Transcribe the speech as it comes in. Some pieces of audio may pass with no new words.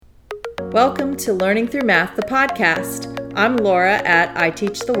Welcome to Learning Through Math, the podcast. I'm Laura at I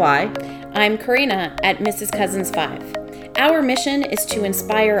Teach the Y. I'm Karina at Mrs. Cousins 5. Our mission is to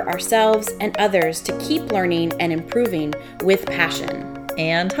inspire ourselves and others to keep learning and improving with passion.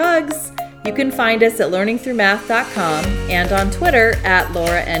 And hugs! You can find us at learningthroughmath.com and on Twitter at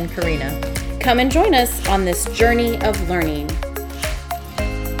Laura and Karina. Come and join us on this journey of learning.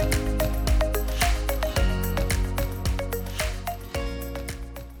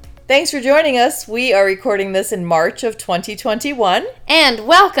 Thanks for joining us. We are recording this in March of 2021. And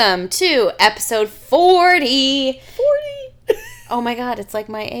welcome to episode 40. 40! Oh my God, it's like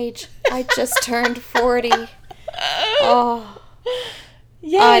my age. I just turned 40. Oh.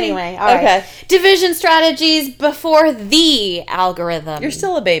 Yay. Anyway, all right. Okay. Division strategies before the algorithm. You're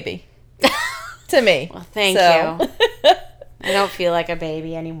still a baby. To me. Well, thank you. I don't feel like a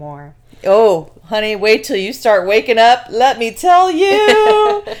baby anymore. Oh, honey, wait till you start waking up. Let me tell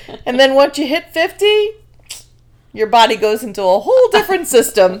you. And then once you hit 50, your body goes into a whole different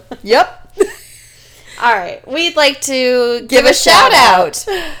system. Yep. All right. We'd like to Give a shout out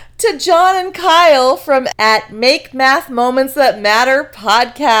to John and Kyle from at Make Math Moments That Matter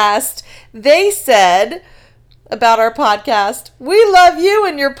podcast. They said about our podcast, we love you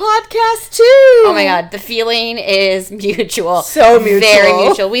and your podcast too. Oh my God, the feeling is mutual. So mutual. Very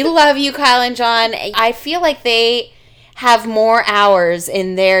mutual. We love you, Kyle and John. I feel like they have more hours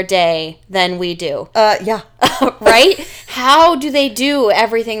in their day than we do. Yeah. Right? How do they do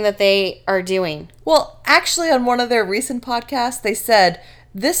everything that they are doing? Well, actually, on one of their recent podcasts, they said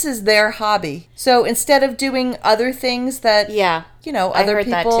this is their hobby. So instead of doing other things that, Yeah. you know, I other heard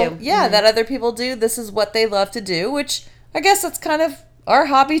people, that too. yeah, that other people do, this is what they love to do, which I guess that's kind of our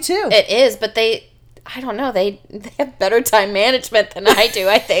hobby too. It is, but I don't know, they have better time management than I do,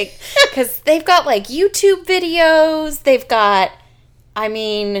 I think. Because they've got like YouTube videos, they've got,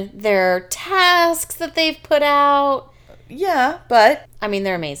 their tasks that they've put out. Yeah, but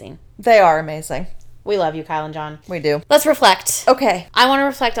They're amazing. they are amazing. We love you, Kyle and John. We do. Let's reflect. Okay. I want to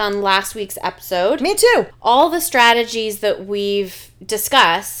reflect on last week's episode. Me too. All the strategies that we've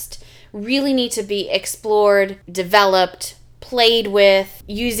discussed really need to be explored, developed, played with,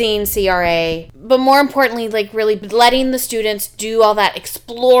 using CRA. But more importantly, like really letting the students do all that,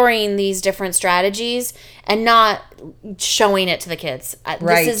 exploring these different strategies and not showing it to the kids.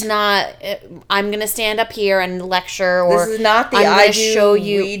 Right. This is not, I'm going to stand up here and lecture, or This is not the I'm I gonna do, show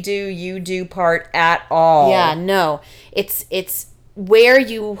you. we do, you do part at all. Yeah, no. It's where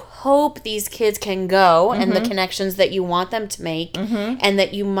you hope these kids can go and the connections that you want them to make, and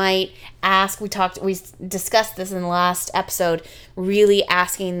that you might ask. We discussed this in the last episode, really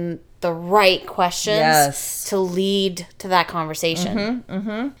asking the right questions to lead to that conversation.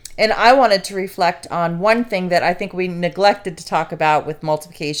 And I wanted to reflect on one thing that I think we neglected to talk about with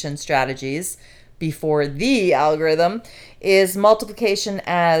multiplication strategies before the algorithm is multiplication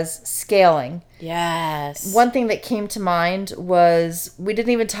as scaling. Yes. One thing that came to mind was we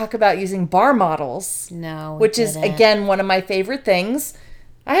didn't even talk about using bar models. No, which is, again, one of my favorite things.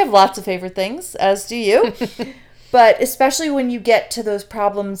 I have lots of favorite things, as do you. But especially when you get to those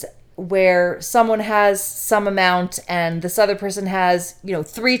problems where someone has some amount and this other person has,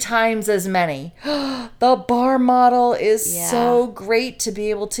 3 times as many. The bar model is so great to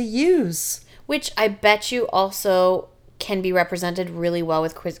be able to use. Which I bet you also can be represented really well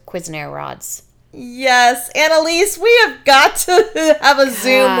with Cuisenaire rods. Yes, Annalise, we have got to have a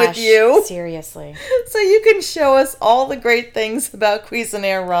Zoom with you. Seriously. So you can show us all the great things about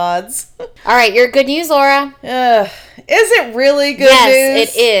Cuisenaire rods. All right, your good news, Laura. Is it really good news?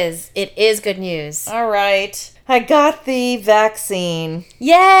 Yes, it is. It is good news. All right. I got the vaccine.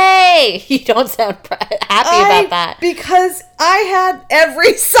 Yay! You don't sound happy about that. Because I had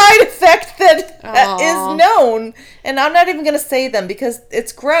every side effect that is known. And I'm not even going to say them because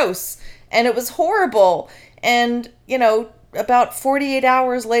it's gross. And it was horrible. And, about 48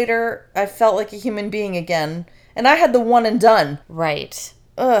 hours later, I felt like a human being again. And I had the one and done. Right.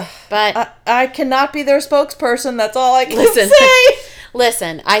 Ugh. But I cannot be their spokespperson. That's all I can listen, say.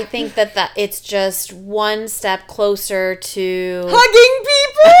 Listen, I think that it's just one step closer to hugging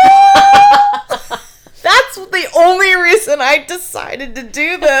people. That's the only reason I decided to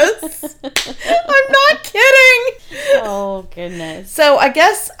do this. I'm not kidding. Oh, goodness. So I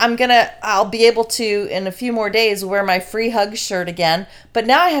guess I'll be able to, in a few more days, wear my free hug shirt again. But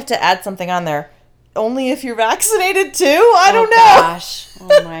now I have to add something on there. Only if you're vaccinated too? I don't know. Gosh.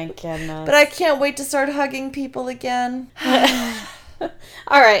 Oh, my goodness. But I can't wait to start hugging people again.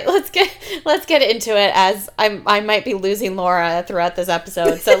 All right, let's get into it, as I might be losing Laura throughout this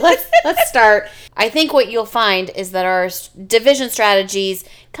episode. So let's start. I think what you'll find is that our division strategies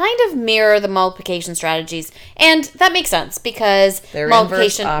kind of mirror the multiplication strategies, and that makes sense because They're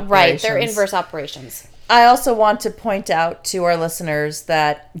multiplication, inverse right? They're operations. inverse operations. I also want to point out to our listeners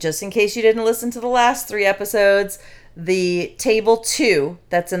that, just in case you didn't listen to the last 3 episodes, the table 2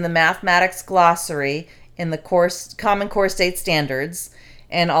 that's in the mathematics glossary in the Common Core State Standards,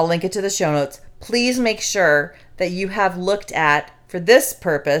 and I'll link it to the show notes. Please make sure that you have looked at, for this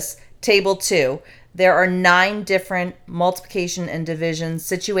purpose, table 2. There are 9 different multiplication and division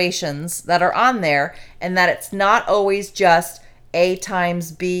situations that are on there, and that it's not always just A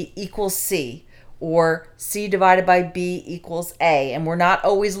times B equals C, or C divided by B equals A. And we're not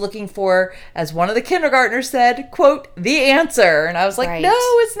always looking for, as one of the kindergartners said, quote, the answer. And I was like, Right. no,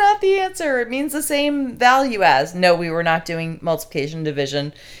 it's not the answer. It means the same value as. No, we were not doing multiplication and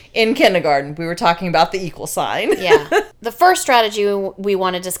division in kindergarten. We were talking about the equal sign. Yeah. The first strategy we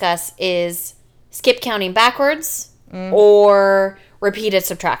want to discuss is skip counting backwards or repeated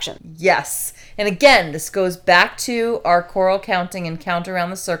subtraction. Yes. And again, this goes back to our choral counting and count around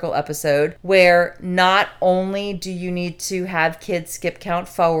the circle episode, where not only do you need to have kids skip count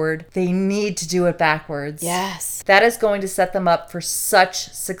forward, they need to do it backwards. Yes. That is going to set them up for such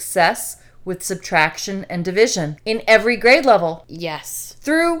success with subtraction and division in every grade level Yes.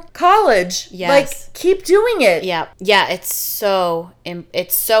 through college. Yes. Like, keep doing it. Yeah. Yeah, it's so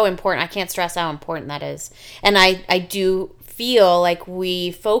important. I can't stress how important that is. And I do feel like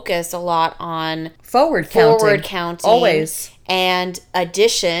we focus a lot on Forward counting. Always. and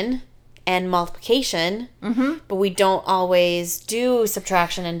addition and multiplication, but we don't always do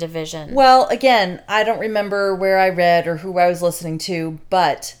subtraction and division. Well, again, I don't remember where I read or who I was listening to,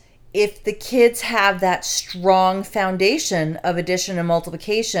 but if the kids have that strong foundation of addition and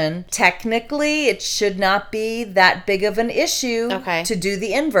multiplication, technically it should not be that big of an issue to do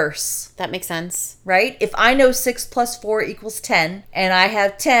the inverse, That makes sense. right? If I know 6 plus 4 equals 10, and I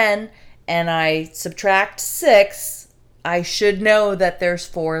have 10, and I subtract 6, I should know that there's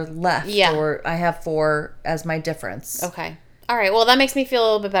 4 left, or I have 4 as my difference. Okay. All right. Well, that makes me feel a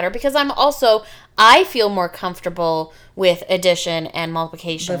little bit better because I feel more comfortable with addition and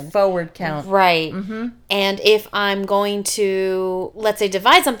multiplication. The forward count. Right. And if I'm going to, let's say,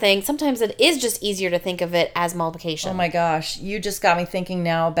 divide something, sometimes it is just easier to think of it as multiplication. Oh my gosh, you just got me thinking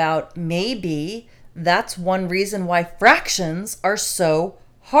now about maybe that's one reason why fractions are so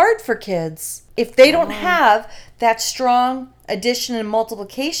hard for kids. If they don't have that strong addition and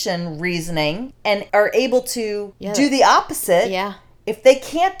multiplication reasoning and are able to do the opposite, if they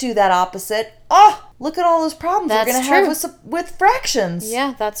can't do that opposite, look at all those problems we're going to have with fractions.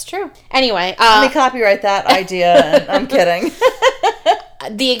 Yeah, that's true. Anyway. Let me copyright that idea. I'm kidding.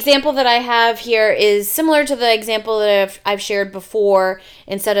 The example that I have here is similar to the example that I've shared before.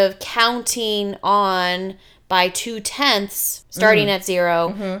 Instead of counting on by 2/10 starting at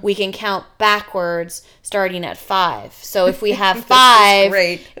 0, we can count backwards starting at 5. So if we have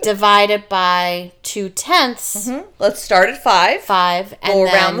 5 divided by 2/10, let's start at 5. And go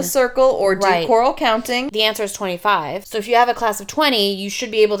around the circle or do choral counting. The answer is 25. So if you have a class of 20, you should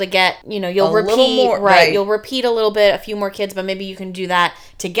be able to get, you'll repeat, little more, you'll repeat a little bit, a few more kids, but maybe you can do that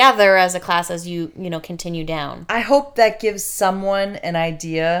together as a class as you continue down. I hope that gives someone an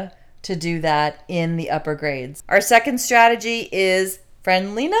idea to do that in the upper grades. Our second strategy is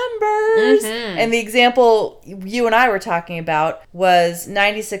friendly numbers. And the example you and I were talking about was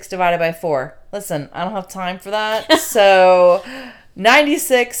 96 divided by 4. Listen, I don't have time for that. So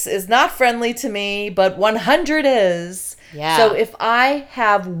 96 is not friendly to me, but 100 is. Yeah. So if I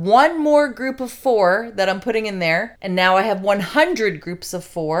have one more group of 4 that I'm putting in there, and now I have 100 groups of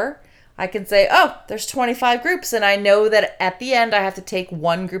 4, I can say, there's 25 groups, and I know that at the end I have to take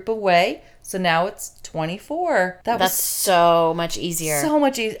one group away, so now it's 24. That's so much easier. So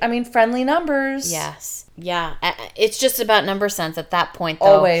much easier. I mean, friendly numbers. Yes. Yeah. It's just about number sense at that point,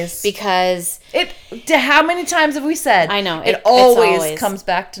 though. Always. Because how many times have we said? I know. It always comes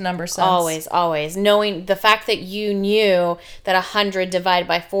back to number sense. Always. Knowing the fact that you knew that 100 divided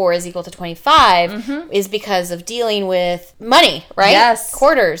by 4 is equal to 25 is because of dealing with money, right? Yes.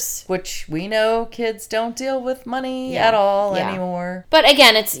 Quarters. Which we know kids don't deal with money at all anymore. But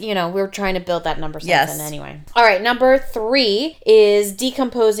again, it's, we're trying to build that number sense in anyway. All right. Number 3 is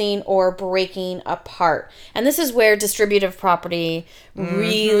decomposing or breaking apart. And this is where distributive property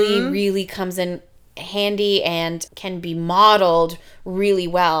really comes in handy and can be modeled really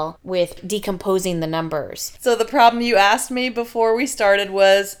well with decomposing the numbers. So the problem you asked me before we started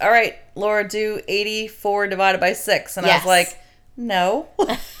was, all right, Laura, do 84 divided by 6. And I was like, no.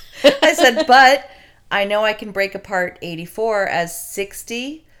 I said, but I know I can break apart 84 as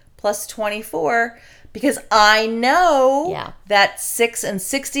 60 plus 24 because I know that 6 and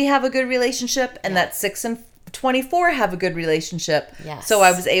 60 have a good relationship and that 6 and 24 have a good relationship. Yes. So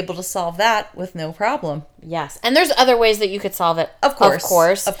I was able to solve that with no problem. Yes. And there's other ways that you could solve it. Of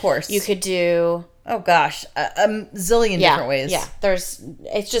course. Of course. You could do... Oh, gosh. A zillion different ways. Yeah.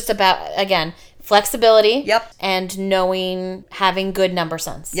 It's just about, again, flexibility. Yep. And having good number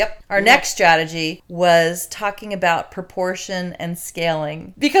sense. Yep. Our next strategy was talking about proportion and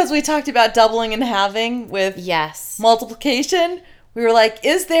scaling. Because we talked about doubling and halving with multiplication, we were like,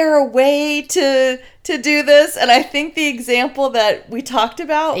 is there a way to do this? And I think the example that we talked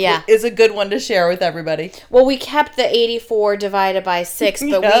about is a good one to share with everybody. Well, we kept the 84 divided by 6,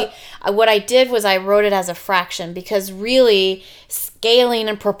 but what I did was I wrote it as a fraction because really scaling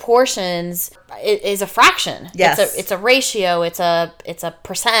and proportions is a fraction. Yes. It's a ratio, it's a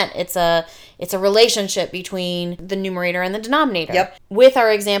percent, it's a relationship between the numerator and the denominator. Yep. With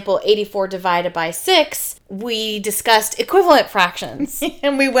our example 84 divided by 6, we discussed equivalent fractions.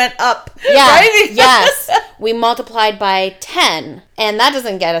 And we went up. Yeah. Right? Yes. We multiplied by 10. And that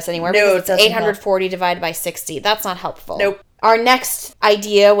doesn't get us anywhere. No, because it's 840 divided by 60. That's not helpful. Nope. Our next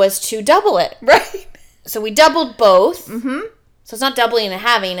idea was to double it. Right. So we doubled both. Mm-hmm. So it's not doubling and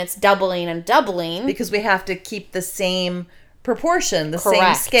halving. It's doubling and doubling. Because we have to keep the same proportion, the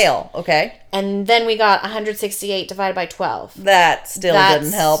same scale. Okay. And then we got 168 divided by 12. That still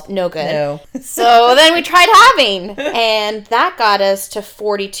didn't help. No good. No. So then we tried halving. And that got us to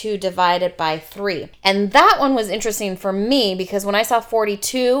 42 divided by 3. And that one was interesting for me because when I saw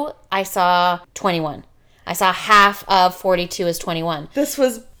 42, I saw 21. I saw half of 42 as 21. This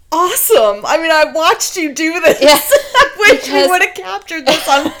was awesome. I mean, I watched you do this. Yes. I wish we would have captured this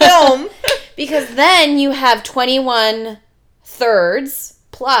on film. Because then you have 21 thirds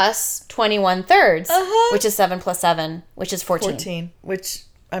plus 21 thirds, which is 7 plus 7, which is 14. Which,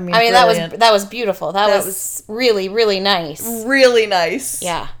 I mean that was beautiful. That was really, really nice. Really nice.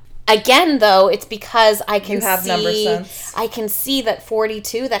 Yeah. Again, though, it's because I can number sense. I can see that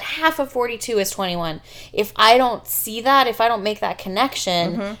 42, that half of 42 is 21. If I don't see that, if I don't make that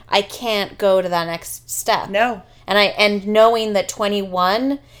connection, I can't go to that next step. No. And knowing that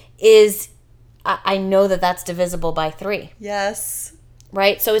 21 is, I know that that's divisible by 3. Yes.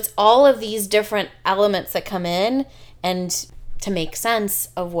 Right? So it's all of these different elements that come in and to make sense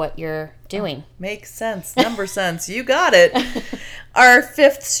of what you're doing. Makes sense. Number sense. You got it. Our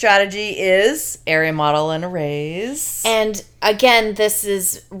fifth strategy is area model and arrays. And again, this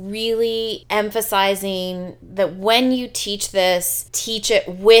is really emphasizing that when you teach this, teach it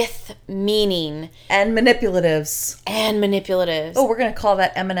with meaning. And manipulatives. Oh, we're going to call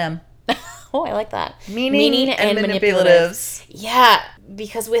that M&M. Oh, I like that. Meaning and manipulatives. Yeah,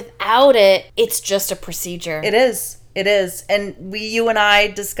 because without it, it's just a procedure. It is. And you and I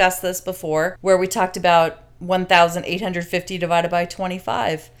discussed this before, where we talked about 1,850 divided by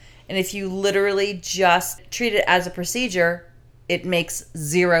 25. And if you literally just treat it as a procedure, it makes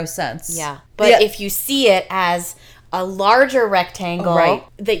zero sense. Yeah. But if you see it as a larger rectangle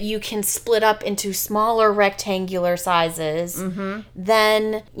that you can split up into smaller rectangular sizes,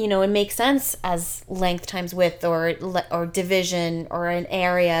 then, it makes sense as length times width or division or an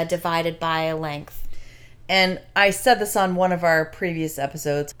area divided by a length. And I said this on one of our previous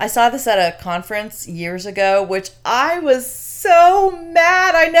episodes. I saw this at a conference years ago, which I was so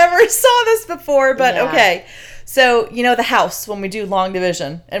mad. I never saw this before, but okay. So, the house, when we do long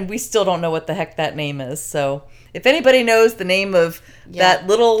division, and we still don't know what the heck that name is. So if anybody knows the name of that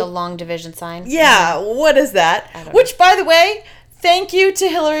little... The long division sign. Yeah, what is that? Which, by the way, thank you to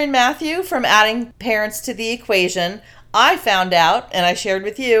Hillary and Matthew from adding parents to the equation. I found out, and I shared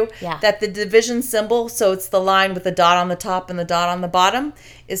with you, that the division symbol, so it's the line with the dot on the top and the dot on the bottom,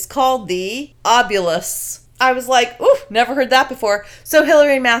 is called the obulus. I was like, ooh, never heard that before. So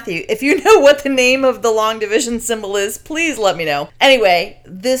Hillary and Matthew, if you know what the name of the long division symbol is, please let me know. Anyway,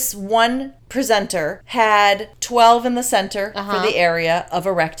 this one presenter had 12 in the center for the area of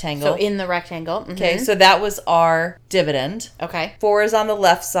a rectangle. So in the rectangle. Mm-hmm. Okay, so that was our dividend. Okay. 4 is on the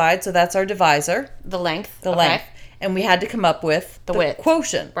left side, so that's our divisor. The length. The length. And we had to come up with the width.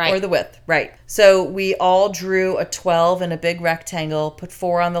 Quotient, or the width, right. So we all drew a 12 in a big rectangle, put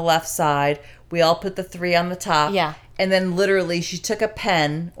 4 on the left side. We all put the 3 on the top. Yeah. And then literally she took a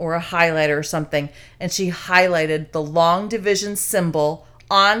pen or a highlighter or something, and she highlighted the long division symbol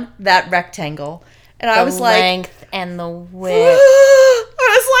on that rectangle. And I was like... The length and the width.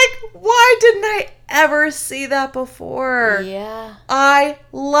 I was like, why didn't I ever see that before? Yeah. I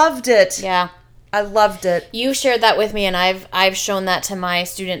loved it. Yeah. I loved it. You shared that with me, and I've shown that to my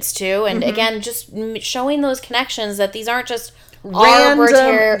students too. And again, just showing those connections that these aren't just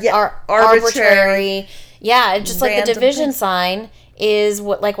arbitrary. Yeah, just like the division sign is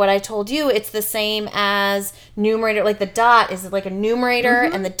what I told you. It's the same as numerator. Like the dot is like a numerator,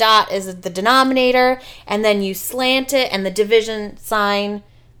 and the dot is the denominator, and then you slant it, and the division sign.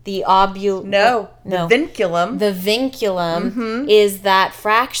 The vinculum. The vinculum is that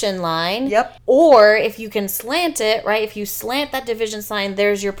fraction line. Yep. Or if you can slant it, right? If you slant that division sign,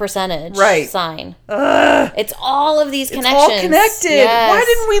 there's your percentage sign. It's all of these connections. It's all connected. Yes. Why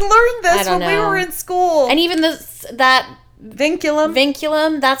didn't we learn this when we were in school? And even that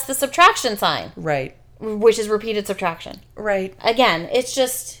vinculum, that's the subtraction sign. Right. Which is repeated subtraction. Right. Again, it's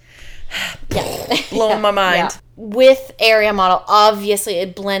just... blowing my mind. Yeah. With area model, obviously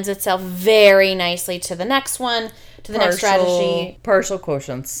it blends itself very nicely to the next one, to the next strategy. Partial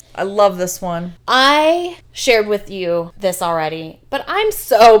quotients. I love this one. I shared with you this already, but I'm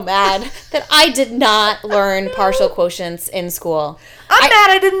so mad that I did not learn partial quotients in school. I'm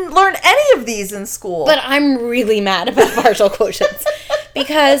mad I didn't learn any of these in school. But I'm really mad about partial quotients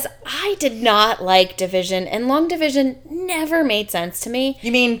because I did not like division, and long division never made sense to me.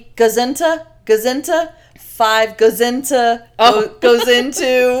 You mean gazinta? 5 goes into, goes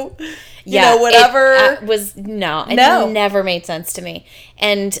into, whatever. It never made sense to me.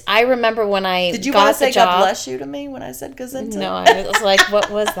 And I remember when I Did you want to say God bless you to me when I said gazinta? No, I was like, what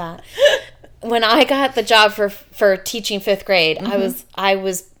was that? When I got the job for teaching 5th grade, I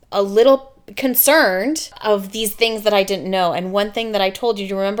was a little concerned of these things that I didn't know. And one thing that I told you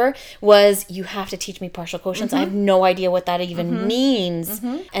to remember was you have to teach me partial quotients. I have no idea what that even means.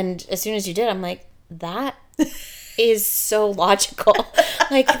 And as soon as you did, I'm like, that is so logical.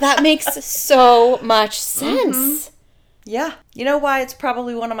 Like, that makes so much sense. Yeah. You know why it's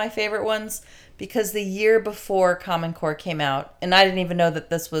probably one of my favorite ones? Because the year before Common Core came out, and I didn't even know that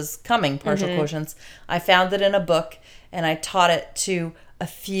this was coming, partial quotients, I found it in a book, and I taught it to a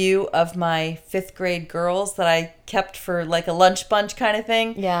few of my 5th grade girls that I kept for like a lunch bunch kind of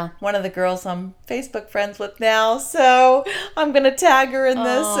thing. Yeah. One of the girls I'm Facebook friends with now, so I'm going to tag her in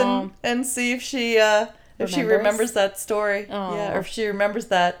this and see if she remembers that story. Yeah, or if she remembers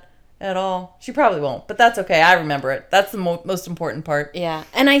that at all. She probably won't, but that's okay. I remember it. That's the most important part. Yeah.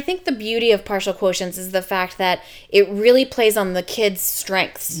 And I think the beauty of partial quotients is the fact that it really plays on the kids'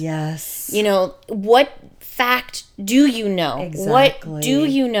 strengths. Yes. What fact do you know? Exactly. What do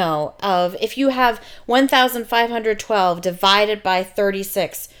you know of if you have 1,512 divided by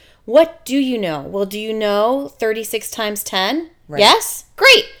 36? What do you know? Well, do you know 36 times 10? Right. Yes?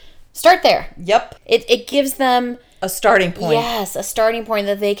 Great. Start there. Yep. It gives them a starting point. Yes, a starting point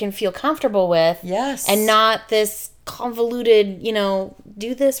that they can feel comfortable with. Yes. And not this convoluted,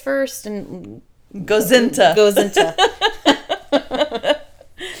 do this first and gazinta.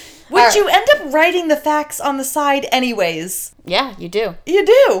 Which you end up writing the facts on the side anyways. Yeah, you do. You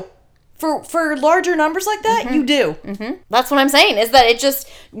do. For larger numbers like that, you do. That's what I'm saying, is that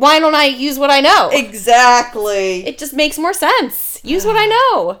why don't I use what I know? Exactly. It just makes more sense. Use what I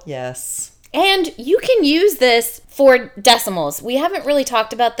know. Yes. And you can use this for decimals. We haven't really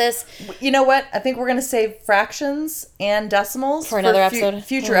talked about this. You know what? I think we're going to save fractions and decimals for another episode.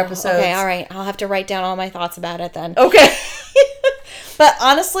 Future episodes. Okay, all right. I'll have to write down all my thoughts about it then. Okay. But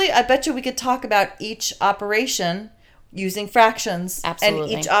honestly, I bet you we could talk about each operation using fractions.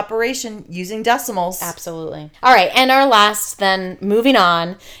 Absolutely. And each operation using decimals. Absolutely. All right. And our last, then, moving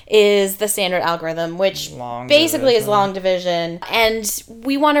on, is the standard algorithm, which basically is long division. And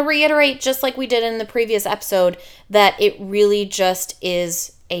we want to reiterate, just like we did in the previous episode, that it really just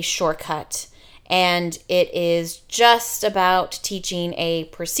is a shortcut. And it is just about teaching a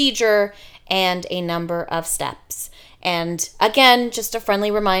procedure and a number of steps. And again, just a friendly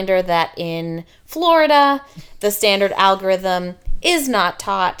reminder that in Florida, the standard algorithm is not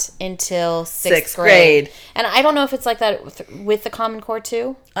taught until sixth grade. And I don't know if it's like that with the Common Core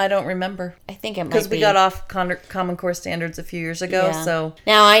too. I don't remember. I think it might be. Because we got off Common Core standards a few years ago. Yeah. So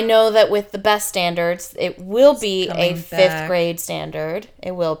now I know that with the best standards, it will be a 5th grade standard.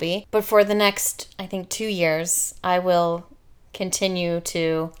 It will be. But for the next, I think, 2 years, I will continue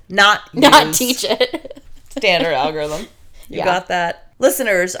to not teach it. Standard algorithm. You got that.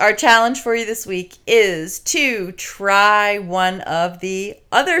 Listeners, our challenge for you this week is to try one of the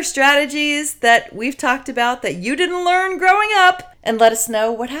other strategies that we've talked about that you didn't learn growing up and let us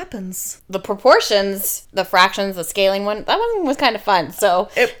know what happens. The proportions, the fractions, the scaling one, that one was kind of fun. So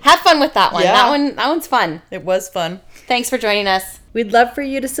have fun with that one. Yeah. That one's fun. It was fun. Thanks for joining us. We'd love for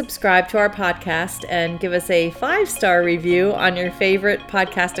you to subscribe to our podcast and give us a 5-star review on your favorite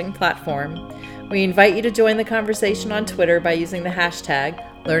podcasting platform. We invite you to join the conversation on Twitter by using the hashtag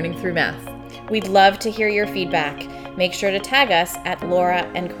 #LearningThroughMath. We'd love to hear your feedback. Make sure to tag us at Laura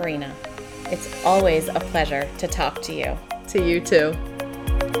and Karina. It's always a pleasure to talk to you. To you too.